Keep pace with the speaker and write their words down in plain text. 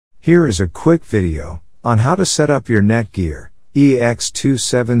Here is a quick video on how to set up your Netgear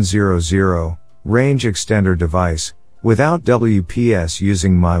EX2700 Range Extender device without WPS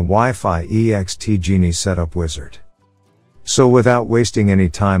using my Wi-Fi EXT Genie Setup Wizard. So without wasting any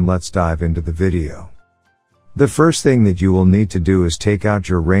time, let's dive into the video. The first thing that you will need to do is take out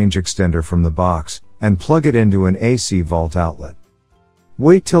your range extender from the box and plug it into an AC vault outlet.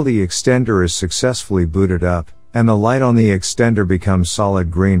 Wait till the extender is successfully booted up and the light on the extender becomes solid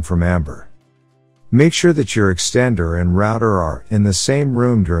green from amber. Make sure that your extender and router are in the same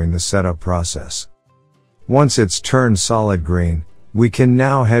room during the setup process. Once it's turned solid green, we can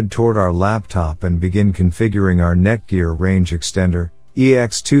now head toward our laptop and begin configuring our Netgear Range Extender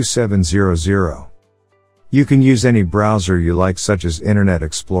EX2700. You can use any browser you like, such as Internet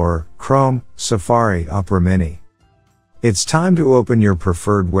Explorer, Chrome, Safari, Opera Mini. It's time to open your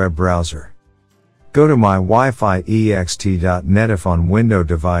preferred web browser. Go to mywifiext.net if on Windows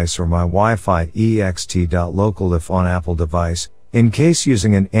device or mywifiext.local if on Apple device. In case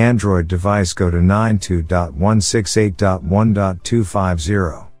using an Android device, go to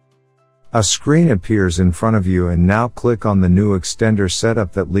 92.168.1.250. A screen appears in front of you, and now click on the new extender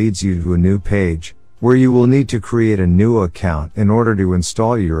setup that leads you to a new page, where you will need to create a new account in order to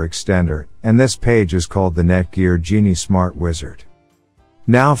install your extender, and this page is called the Netgear Genie Smart Wizard.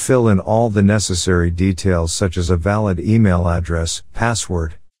 Now fill in all the necessary details such as a valid email address,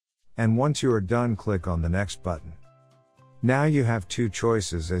 password, and once you are done, click on the next button. Now you have two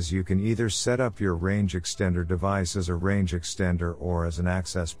choices, as you can either set up your range extender device as a range extender or as an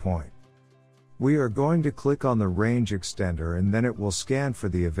access point. We are going to click on the range extender, and then it will scan for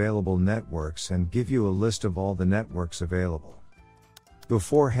the available networks and give you a list of all the networks available.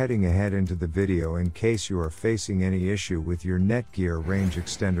 Before heading ahead into the video, in case you are facing any issue with your Netgear range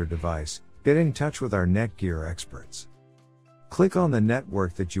extender device, get in touch with our Netgear experts. Click on the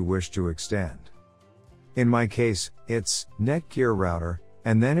network that you wish to extend. In my case, it's Netgear router,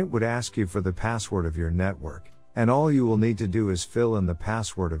 and then it would ask you for the password of your network, and all you will need to do is fill in the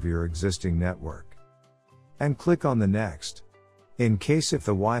password of your existing network. And click on the next. In case if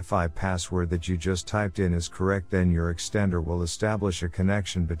the Wi-Fi password that you just typed in is correct, then your extender will establish a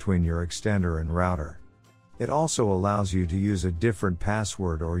connection between your extender and router. It also allows you to use a different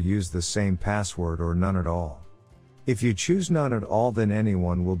password or use the same password or none at all. If you choose none at all, then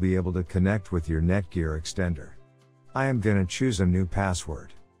anyone will be able to connect with your Netgear extender. I am gonna choose a new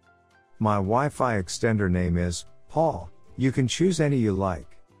password. My Wi-Fi extender name is Paul. You can choose any you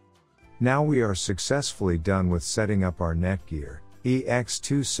like. Now we are successfully done with setting up our Netgear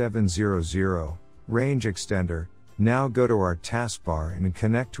EX2700 Range Extender. Now go to our taskbar and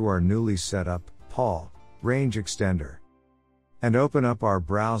connect to our newly set up Paul Range Extender. And open up our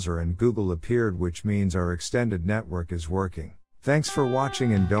browser, and Google appeared, which means our extended network is working. Thanks for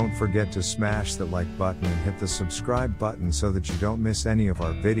watching, and don't forget to smash the like button and hit the subscribe button so that you don't miss any of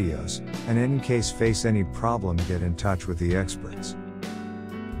our videos, and in case face any problem, get in touch with the experts.